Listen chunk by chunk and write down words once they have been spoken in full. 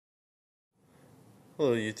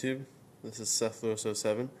Hello YouTube, this is Seth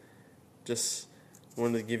Lewis07. Just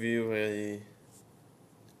wanted to give you a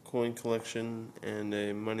coin collection and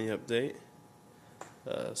a money update.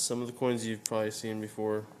 Some of the coins you've probably seen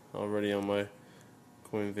before already on my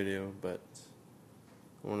coin video, but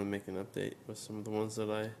I want to make an update with some of the ones that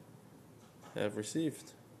I have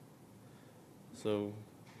received. So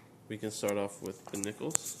we can start off with the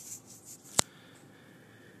nickels.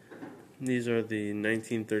 These are the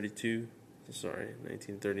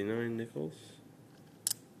 1939 nickels.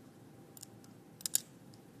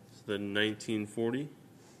 The 1940,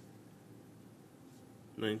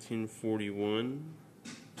 1941,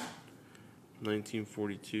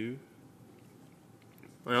 1942.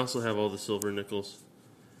 I also have all the silver nickels,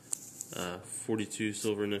 42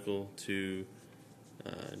 silver nickel to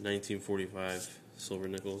 1945 silver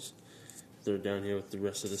nickels. They're down here with the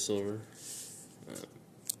rest of the silver.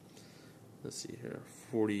 Let's see here,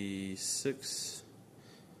 46,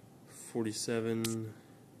 47,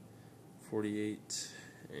 48,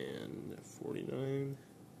 and 49.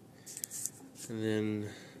 And then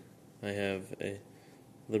I have a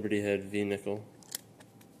Liberty Head V nickel.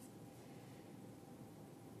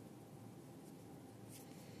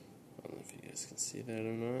 I don't know if you guys can see that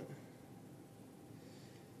or not.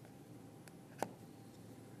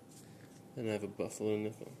 Then I have a Buffalo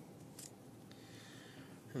nickel.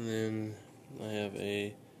 And then I have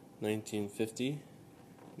a 1950,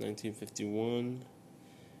 1951,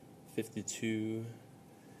 52,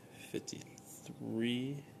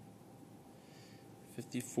 53,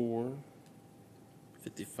 54,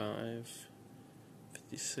 55,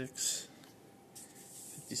 56,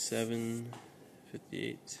 57,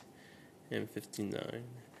 58, and 59.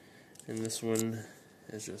 And this one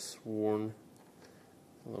is just worn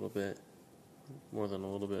a little bit, more than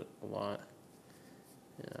a little bit, a lot.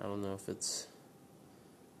 Yeah, I don't know if it's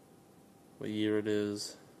what year it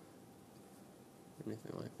is,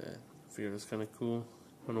 anything like that. I figured it's kind of cool,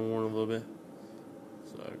 kind of worn a little bit,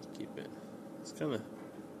 so I would keep it. It's kind of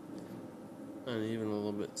uneven a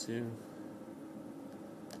little bit too.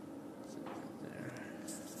 There.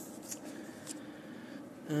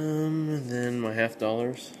 And then my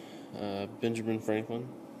 $50, Benjamin Franklin,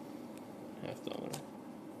 $50.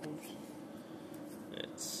 Oops.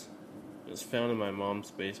 It was found in my mom's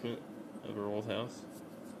basement of her old house.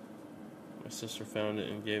 My sister found it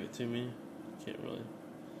and gave it to me. Can't really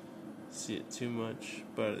see it too much,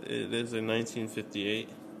 but it is a 1958.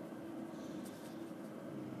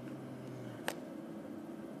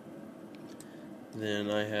 Then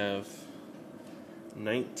I have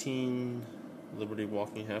 19 Liberty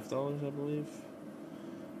Walking $50, I believe.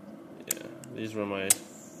 Yeah, these were my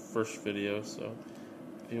first videos, so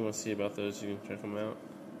if you want to see about those, you can check them out.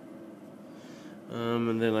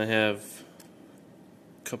 And then I have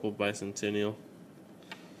a couple Bicentennial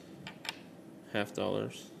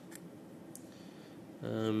 $50.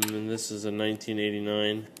 And this is a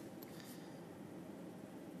 1989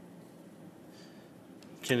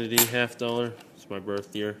 Kennedy $50. It's my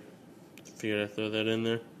birth year. Figured I'd throw that in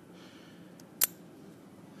there.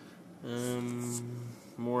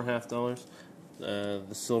 More $50. The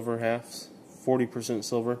silver halves, 40%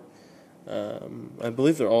 silver. I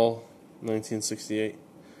believe they're all 1968.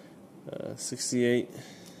 68,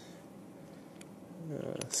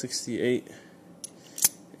 68,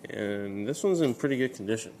 and this one's in pretty good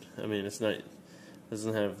condition. I mean, it's not,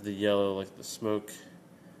 doesn't have the yellow like the smoke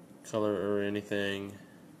color or anything.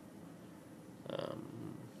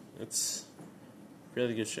 It's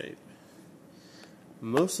really good shape.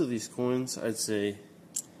 Most of these coins, I'd say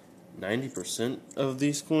 90% of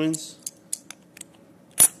these coins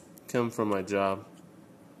come from my job.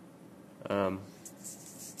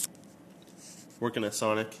 Working at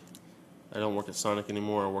Sonic. I don't work at Sonic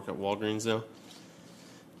anymore. I work at Walgreens now.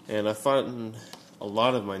 And I find a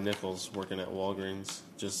lot of my nickels working at Walgreens,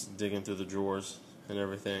 just digging through the drawers and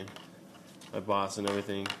everything. My boss and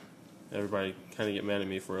everything, everybody kind of get mad at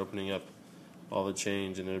me for opening up all the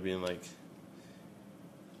change and there being like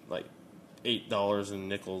 $8 in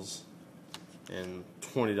nickels and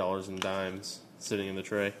 $20 in dimes sitting in the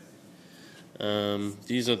tray.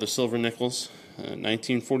 These are the silver nickels,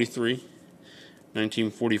 1943,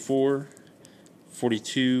 1944,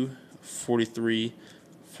 42, 43,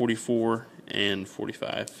 44, and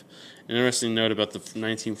 45. An interesting note about the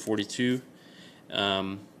 1942,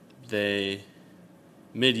 they,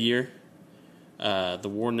 mid-year, the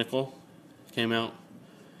war nickel came out,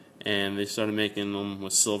 and they started making them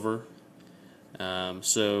with silver.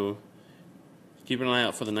 So keep an eye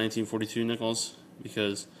out for the 1942 nickels,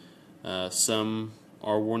 because some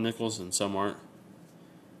are war nickels and some aren't.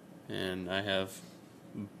 And I have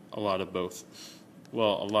a lot of both.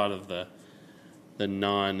 well, a lot of the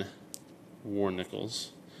non-war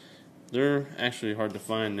nickels. They're actually hard to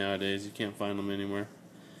find nowadays. You can't find them anywhere.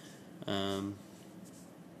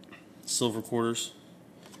 Silver quarters,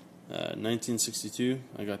 1962.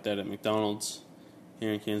 I got that at McDonald's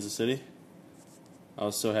here in Kansas City. I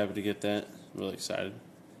was so happy to get that. Really excited.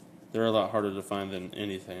 They're a lot harder to find than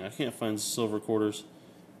anything. I can't find silver quarters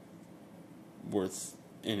worth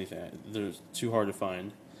anything. They're too hard to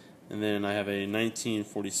find. And then I have a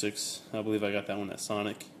 1946. I believe I got that one at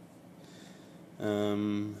Sonic.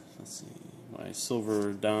 Let's see. My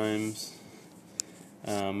silver dimes.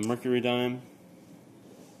 Mercury dime.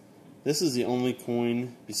 This is the only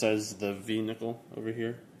coin besides the V nickel over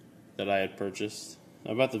here that I had purchased.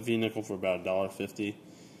 I bought the V nickel for about $1.50,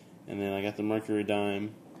 and then I got the Mercury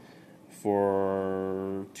dime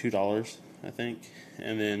for $2, I think.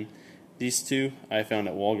 And then these two I found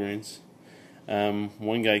at Walgreens.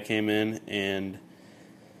 One guy came in and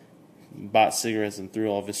bought cigarettes and threw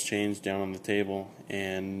all of his change down on the table,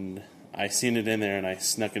 and I seen it in there, and I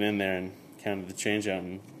snuck it in there and counted the change out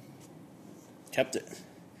and kept it.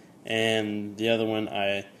 And the other one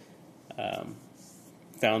I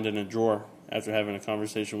found in a drawer after having a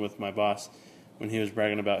conversation with my boss when he was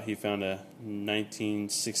bragging about he found a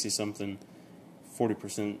 1960-something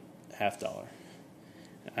 40% half dollar.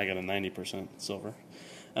 I got a 90% silver.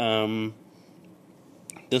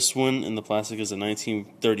 This one in the plastic is a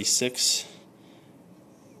 1936.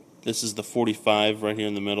 This is the 45 right here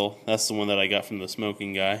in the middle. That's the one that I got from the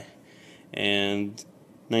smoking guy. And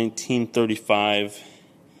 1935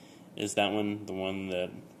 is that one, the one that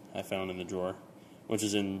I found in the drawer, which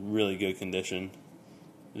is in really good condition.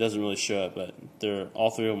 It doesn't really show it, but all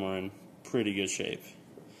three of them are in pretty good shape.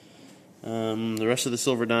 The rest of the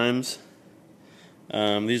silver dimes,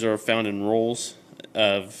 these are found in rolls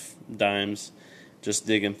of dimes, just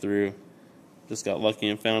digging through. Just got lucky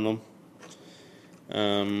and found them.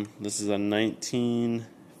 This is a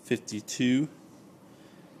 1952,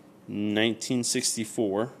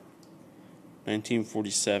 1964,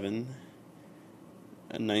 1947,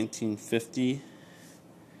 a 1950,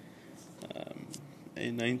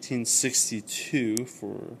 a 1962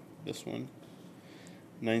 for this one,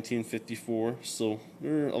 1954. Still,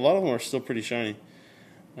 a lot of them are still pretty shiny.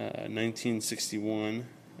 1961,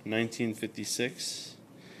 1956,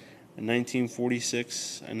 a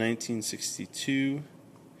 1946, a 1962,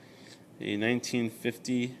 a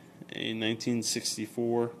 1950, a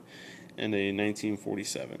 1964, and a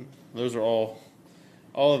 1947. Those are all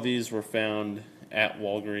of these were found at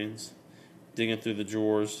Walgreens, digging through the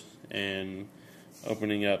drawers and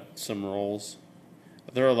opening up some rolls.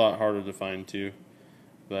 They're a lot harder to find too,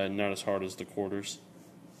 but not as hard as the quarters.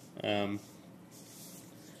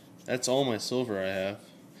 That's all my silver I have.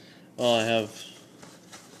 Well, I have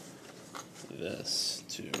this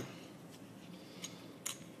too,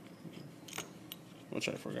 which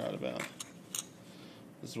I forgot about.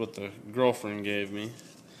 This is what the girlfriend gave me.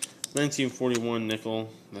 1941 nickel.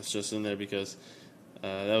 That's just in there because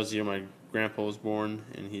that was the year my grandpa was born,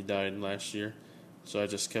 and he died last year. So I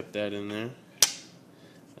just kept that in there.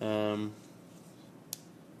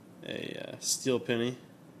 A steel penny.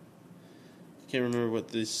 Can't remember what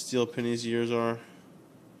the steel pennies years are.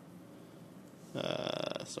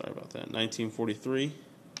 Sorry about that. 1943.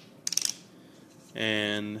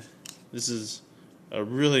 And this is a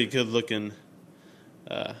really good looking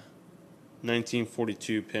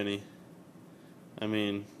 1942 penny. I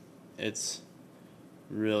mean, it's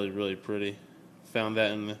really, really pretty. Found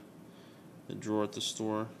that in the drawer at the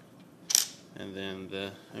store. And then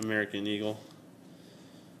the American Eagle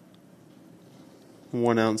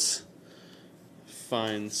 1 ounce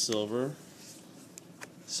fine silver.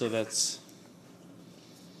 So that's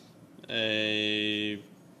I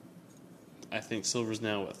think silver's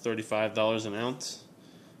now what, $35 an ounce?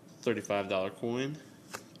 $35 coin.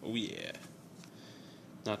 Oh yeah.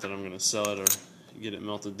 Not that I'm gonna sell it or get it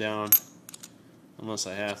melted down unless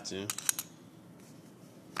I have to.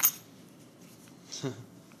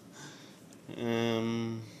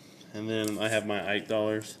 And then I have my Ike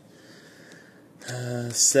dollars.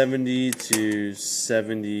 70 to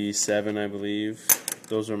 77, I believe.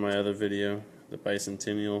 Those are my other video, the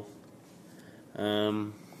bicentennial.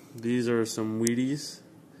 These are some Wheaties.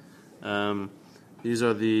 These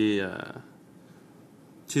are the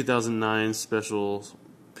 2009 special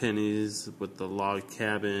pennies with the log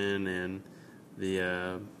cabin and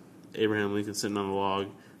the Abraham Lincoln sitting on the log,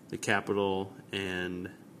 the Capitol, and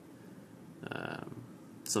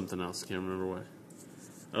something else. Can't remember what.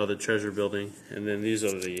 Oh, the Treasure Building. And then these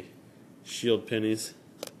are the Shield pennies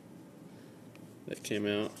that came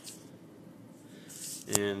out.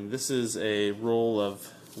 And this is a roll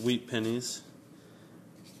of wheat pennies.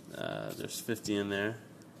 There's 50 in there.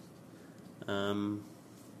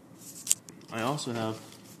 I also have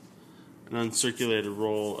an uncirculated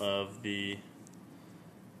roll of the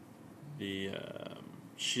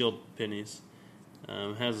Shield pennies.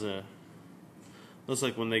 Has a looks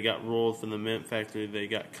like when they got rolled from the mint factory, they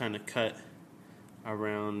got kind of cut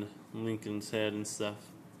around Lincoln's head and stuff.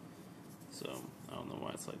 So I don't know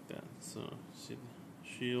why it's like that. So see the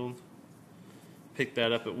Shield. Picked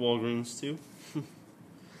that up at Walgreens too.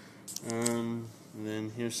 And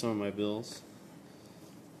then here's some of my bills.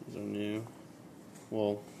 These are new.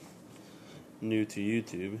 Well, new to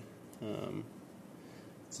YouTube.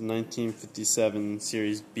 It's a 1957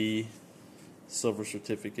 Series B silver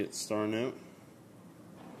certificate star note.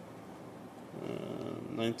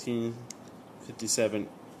 1957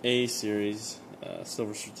 A Series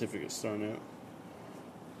silver certificate star note.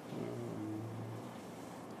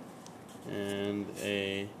 And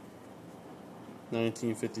a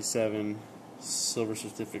 1957 silver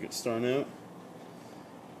certificate star note.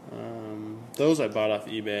 Those I bought off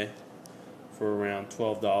eBay for around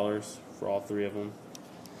 $12 for all three of them.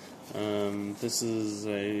 This is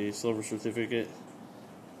a silver certificate,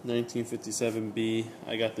 1957B.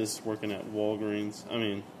 I got this working at Walgreens.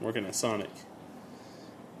 Working at Sonic.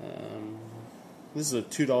 This is a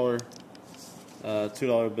 $2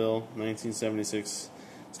 bill, 1976.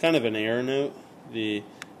 It's kind of an error note. The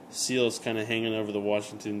seal is kind of hanging over the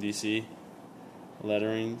Washington, D.C.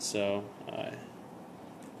 lettering, so I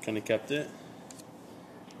kind of kept it.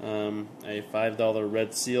 A $5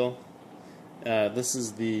 red seal. This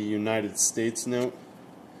is the United States note,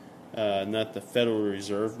 not the Federal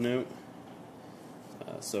Reserve note.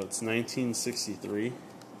 So it's 1963.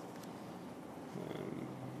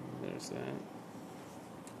 There's that.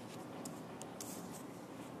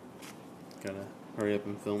 Gotta hurry up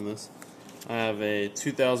and film this. I have a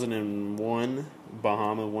 2001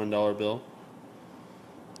 Bahama $1 bill.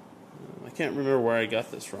 I can't remember where I got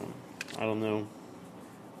this from. I don't know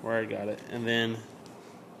where I got it. And then,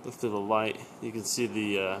 look to the light, you can see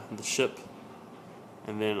the ship.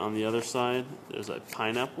 And then on the other side, there's a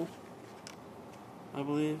pineapple, I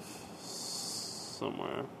believe,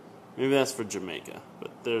 somewhere. Maybe that's for Jamaica.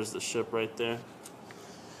 But there's the ship right there.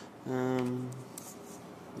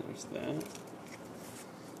 There's that.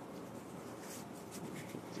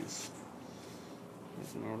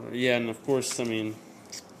 Yeah, and of course,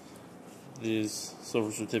 these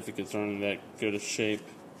silver certificates aren't in that good a shape.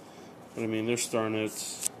 But they're star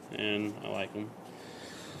notes, and I like them.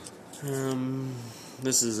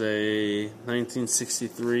 This is a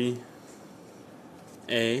 1963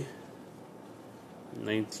 A,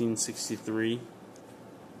 1963,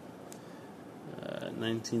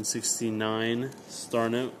 1969 star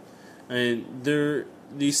note.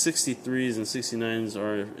 These 63s and 69s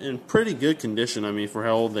are in pretty good condition. For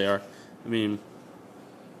how old they are. They're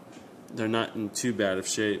not in too bad of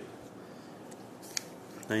shape.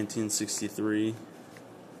 1963.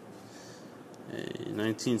 A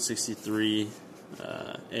 1963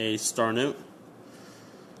 A star note.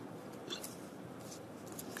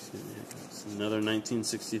 Another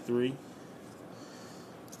 1963.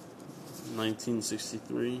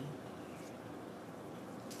 1963.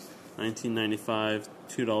 1995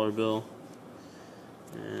 $2 bill.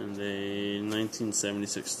 And a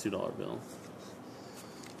 1976 $2 bill.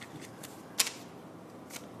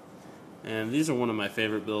 And these are one of my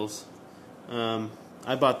favorite bills. I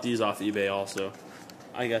bought these off eBay also.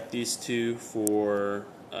 I got these two for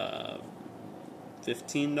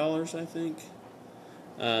 $15, I think.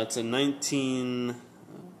 It's a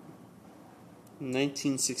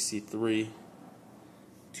 1963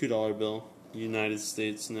 $2 bill, United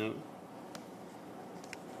States note.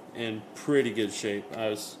 In pretty good shape. I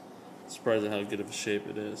was surprised at how good of a shape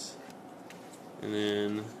it is. And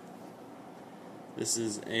then this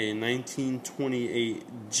is a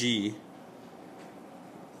 1928 G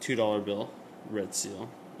 $2 bill, red seal,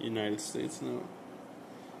 United States note.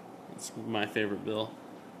 It's my favorite bill.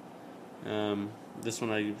 This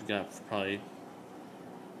one I got for probably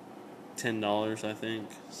 $10, I think.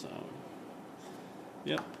 So,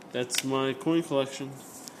 yep, that's my coin collection.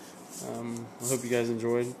 I hope you guys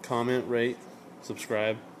enjoyed. Comment, rate,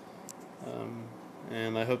 subscribe.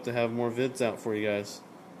 And I hope to have more vids out for you guys.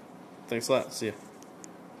 Thanks a lot. See ya.